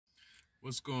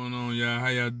What's going on, y'all? How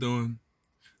y'all doing?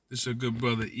 This your good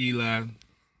brother Eli.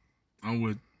 I'm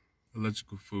with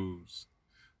Electrical Foods.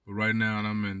 But right now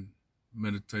I'm in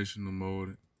meditational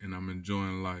mode and I'm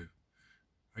enjoying life.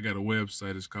 I got a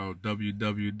website, it's called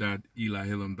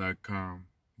www.elihillam.com.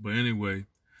 But anyway,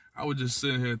 I was just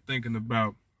sitting here thinking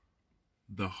about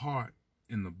the heart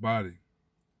and the body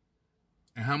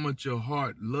and how much your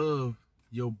heart loves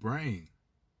your brain.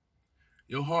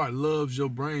 Your heart loves your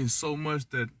brain so much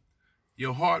that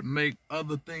your heart make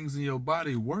other things in your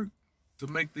body work to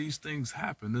make these things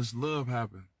happen, this love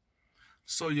happen.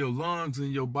 So your lungs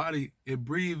and your body, it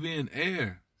breathe in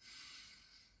air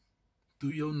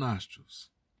through your nostrils.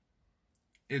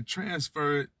 It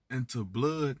transfer it into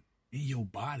blood in your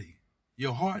body.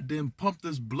 Your heart then pump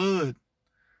this blood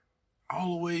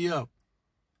all the way up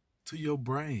to your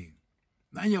brain.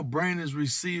 Now your brain is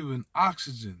receiving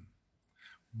oxygen,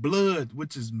 blood,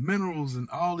 which is minerals and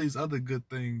all these other good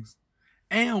things,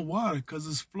 and water because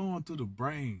it's flowing through the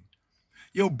brain.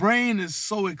 Your brain is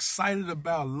so excited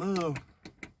about love,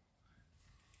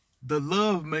 the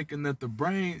love making, that the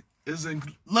brain is in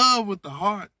love with the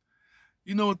heart.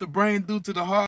 You know what the brain do to the heart?